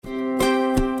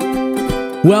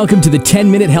Welcome to the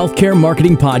 10-Minute Healthcare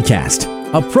Marketing Podcast,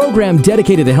 a program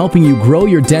dedicated to helping you grow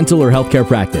your dental or healthcare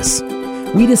practice.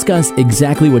 We discuss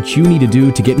exactly what you need to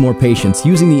do to get more patients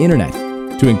using the internet,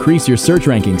 to increase your search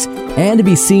rankings, and to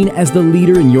be seen as the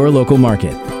leader in your local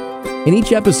market. In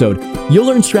each episode, you'll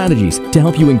learn strategies to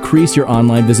help you increase your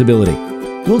online visibility.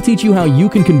 We'll teach you how you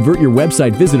can convert your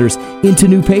website visitors into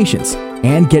new patients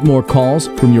and get more calls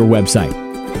from your website.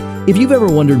 If you've ever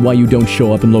wondered why you don't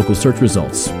show up in local search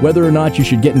results, whether or not you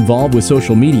should get involved with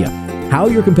social media, how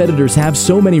your competitors have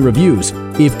so many reviews,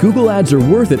 if Google ads are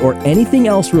worth it, or anything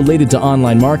else related to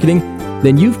online marketing,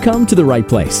 then you've come to the right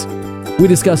place. We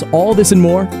discuss all this and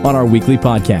more on our weekly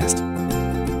podcast.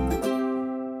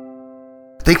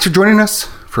 Thanks for joining us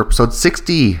for episode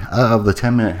 60 of the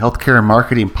 10-Minute Healthcare and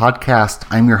Marketing Podcast.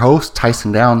 I'm your host,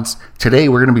 Tyson Downs. Today,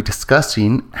 we're going to be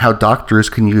discussing how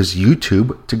doctors can use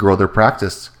YouTube to grow their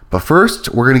practice. But first,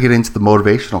 we're going to get into the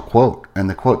motivational quote. And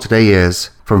the quote today is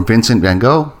from Vincent van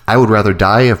Gogh: "I would rather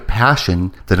die of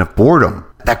passion than of boredom."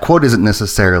 That quote isn't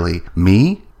necessarily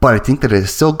me, but I think that it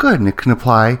is still good and it can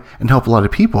apply and help a lot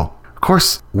of people. Of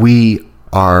course, we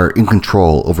are in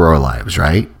control over our lives,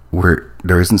 right?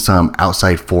 There isn't some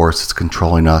outside force that's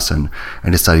controlling us and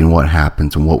deciding what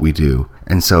happens and what we do.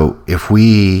 And so if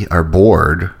we are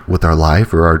bored with our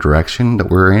life or our direction that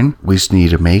we're in, we just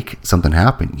need to make something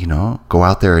happen, go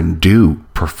out there and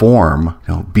perform,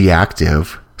 be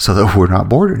active so that we're not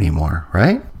bored anymore,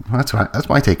 right? That's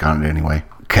my take on it anyway.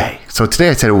 Okay, so today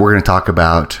I said we're going to talk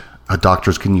about how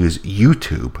doctors can use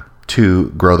YouTube to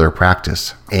grow their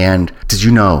practice. And did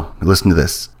you know, listen to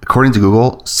this, according to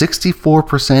Google,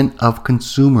 64% of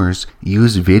consumers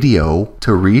use video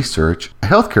to research a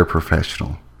healthcare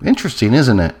professional. Interesting,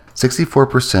 isn't it?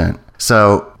 64%.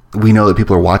 So we know that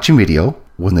people are watching video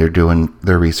when they're doing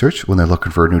their research, when they're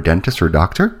looking for a new dentist or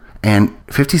doctor. And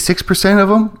 56% of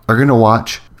them are going to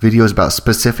watch videos about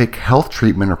specific health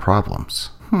treatment or problems.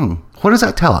 What does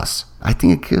that tell us? I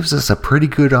think it gives us a pretty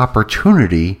good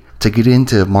opportunity to get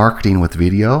into marketing with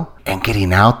video and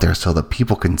getting out there so that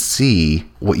people can see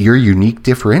what your unique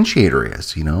differentiator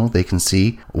is. They can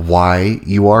see why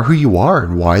you are who you are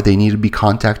and why they need to be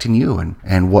contacting you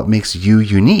and what makes you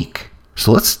unique.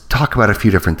 So let's talk about a few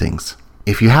different things.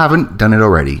 If you haven't done it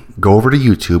already, go over to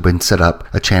YouTube and set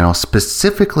up a channel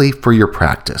specifically for your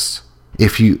practice.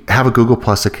 If you have a Google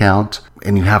Plus account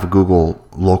and you have a Google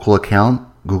local account,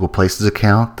 Google Places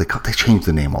account, they change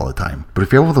the name all the time. But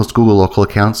if you have one of those Google local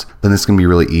accounts, then it's going to be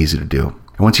really easy to do.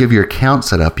 And once you have your account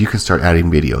set up, you can start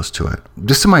adding videos to it.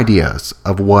 Just some ideas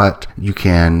of what you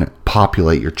can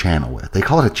populate your channel with. They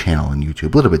call it a channel on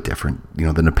YouTube, a little bit different,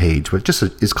 than a page, but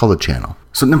it's called a channel.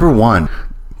 So number one,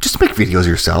 just make videos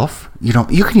yourself. You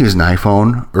can use an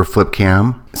iPhone or flip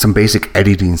cam, some basic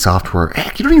editing software.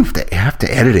 Heck, you don't even have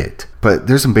to edit it. But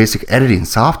there's some basic editing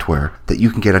software that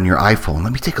you can get on your iPhone.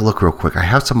 Let me take a look real quick. I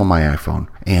have some on my iPhone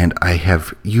and I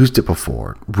have used it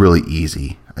before. Really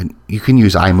easy. And you can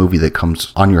use iMovie that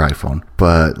comes on your iPhone.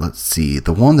 But let's see.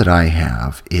 The one that I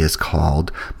have is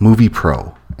called Movie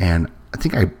Pro. And I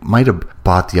think I might have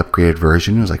bought the upgraded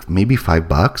version. It was like maybe $5,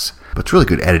 but it's really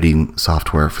good editing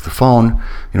software for the phone.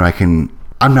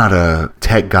 I'm not a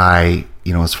tech guy,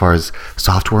 as far as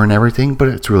software and everything, but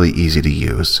it's really easy to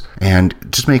use. And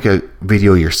just make a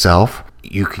video yourself.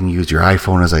 You can use your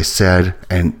iPhone, as I said,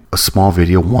 and a small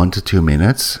video, 1 to 2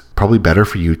 minutes, probably better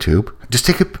for YouTube. Just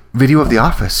take a video of the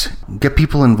office. Get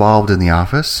people involved in the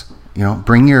office.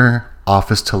 Bring your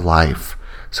office to life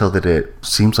so that it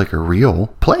seems like a real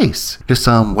place. Just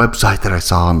some website that I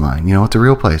saw online. It's a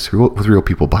real place with real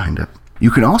people behind it. You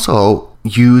can also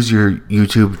use your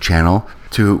YouTube channel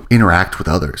to interact with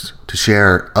others, to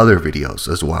share other videos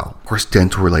as well. Of course,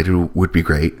 dental related would be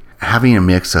great. Having a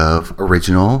mix of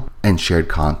original and shared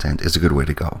content is a good way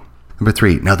to go. Number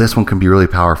 3, now this one can be really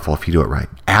powerful if you do it right.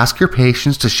 Ask your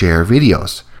patients to share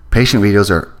videos. Patient videos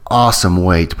are an awesome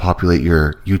way to populate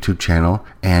your YouTube channel.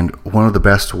 And one of the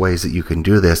best ways that you can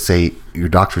do this, say your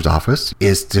doctor's office,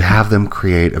 is to have them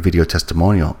create a video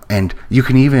testimonial. And you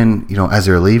can even, as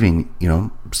they're leaving,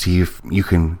 see if you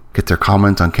can get their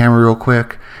comments on camera real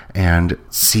quick and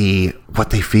see what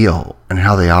they feel and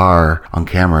how they are on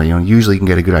camera. Usually you can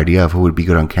get a good idea of who would be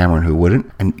good on camera and who wouldn't.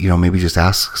 And, maybe just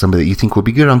ask somebody that you think would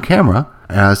be good on camera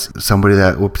as somebody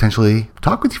that will potentially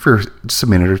talk with you for just a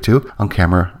minute or two on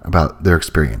camera about their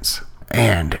experience.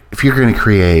 And if you're going to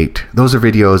create, those are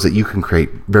videos that you can create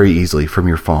very easily from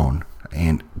your phone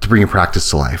and to bring your practice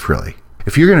to life, really.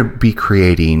 If you're going to be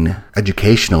creating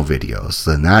educational videos,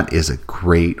 then that is a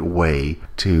great way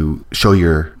to show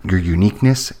your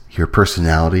uniqueness, your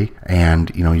personality,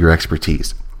 and your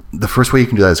expertise. The first way you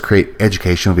can do that is create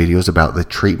educational videos about the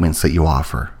treatments that you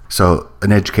offer. So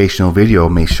an educational video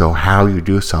may show how you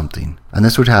do something. And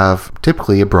this would have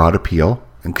typically a broad appeal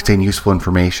and contain useful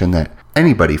information that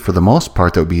anybody, for the most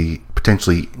part, that would be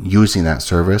potentially using that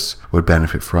service would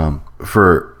benefit from.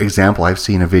 For example, I've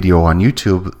seen a video on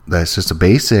YouTube that's just a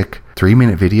basic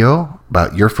 3-minute video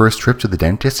about your first trip to the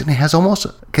dentist, and it has almost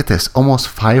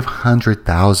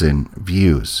 500,000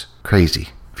 views. Crazy.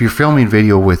 If you're filming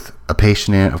video with a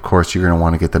patient in it, of course, you're going to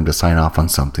want to get them to sign off on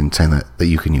something saying that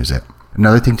you can use it.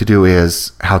 Another thing to do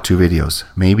is how-to videos.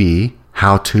 Maybe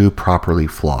how to properly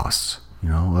floss,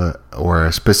 or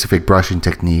a specific brushing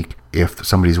technique if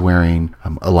somebody's wearing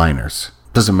aligners.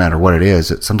 Doesn't matter what it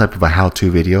is, it's some type of a how-to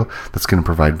video that's going to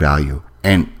provide value.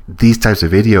 And these types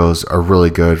of videos are really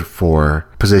good for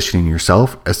positioning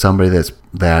yourself as somebody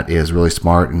that is really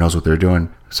smart and knows what they're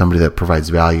doing, somebody that provides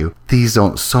value. These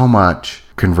don't so much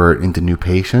convert into new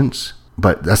patients,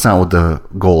 but that's not what the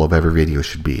goal of every video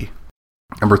should be.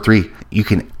 Number 3, you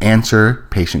can answer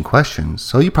patient questions.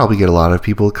 So you probably get a lot of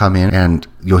people come in and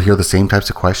you'll hear the same types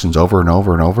of questions over and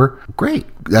over and over. Great.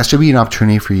 That should be an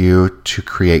opportunity for you to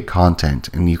create content,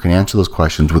 and you can answer those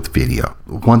questions with video.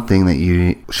 One thing that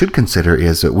you should consider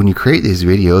is that when you create these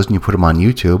videos and you put them on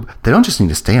YouTube, they don't just need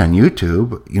to stay on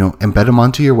YouTube. Embed them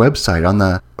onto your website on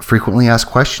the frequently asked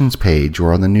questions page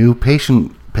or on the new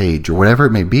patient page or whatever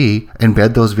it may be.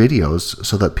 Embed those videos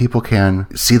so that people can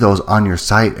see those on your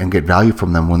site and get value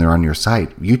from them when they're on your site.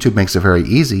 YouTube makes it very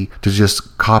easy to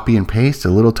just copy and paste a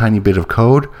little tiny bit of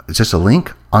code. It's just a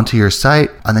link onto your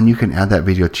site, and then you can add that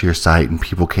video to your site and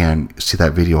people can see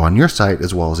that video on your site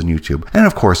as well as on YouTube. And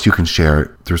of course, you can share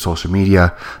it through social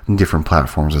media and different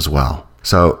platforms as well.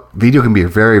 So video can be a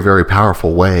very, very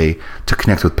powerful way to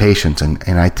connect with patients. And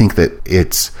I think that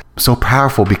it's so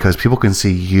powerful because people can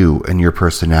see you and your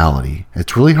personality.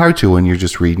 It's really hard to when you're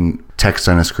just reading text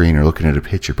on a screen or looking at a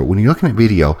picture. But when you're looking at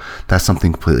video, that's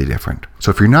something completely different.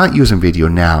 So if you're not using video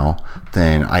now,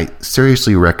 then I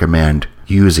seriously recommend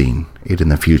using it in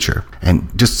the future.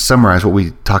 And just to summarize what we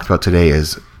talked about today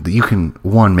is that you can,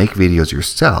 1, make videos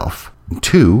yourself.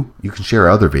 2, you can share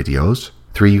other videos.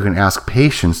 3, you can ask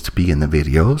patients to be in the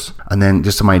videos. And then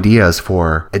just some ideas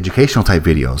for educational type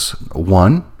videos.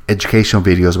 1, educational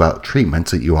videos about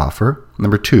treatments that you offer.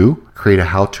 Number 2, create a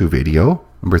how-to video.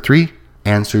 Number 3,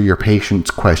 answer your patient's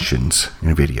questions in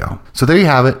a video. So there you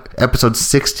have it. Episode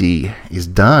 60 is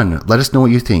done. Let us know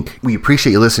what you think. We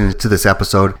appreciate you listening to this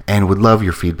episode and would love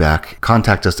your feedback.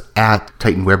 Contact us at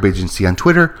Titan Web Agency on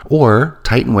Twitter or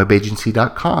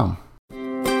titanwebagency.com.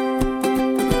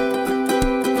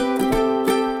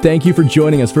 Thank you for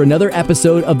joining us for another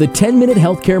episode of the 10-Minute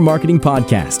Healthcare Marketing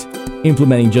Podcast.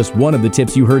 Implementing just one of the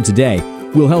tips you heard today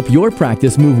will help your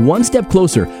practice move one step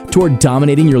closer toward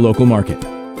dominating your local market.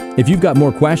 If you've got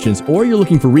more questions or you're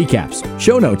looking for recaps,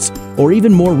 show notes, or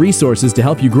even more resources to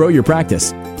help you grow your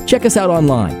practice, check us out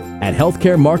online at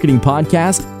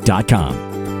healthcaremarketingpodcast.com.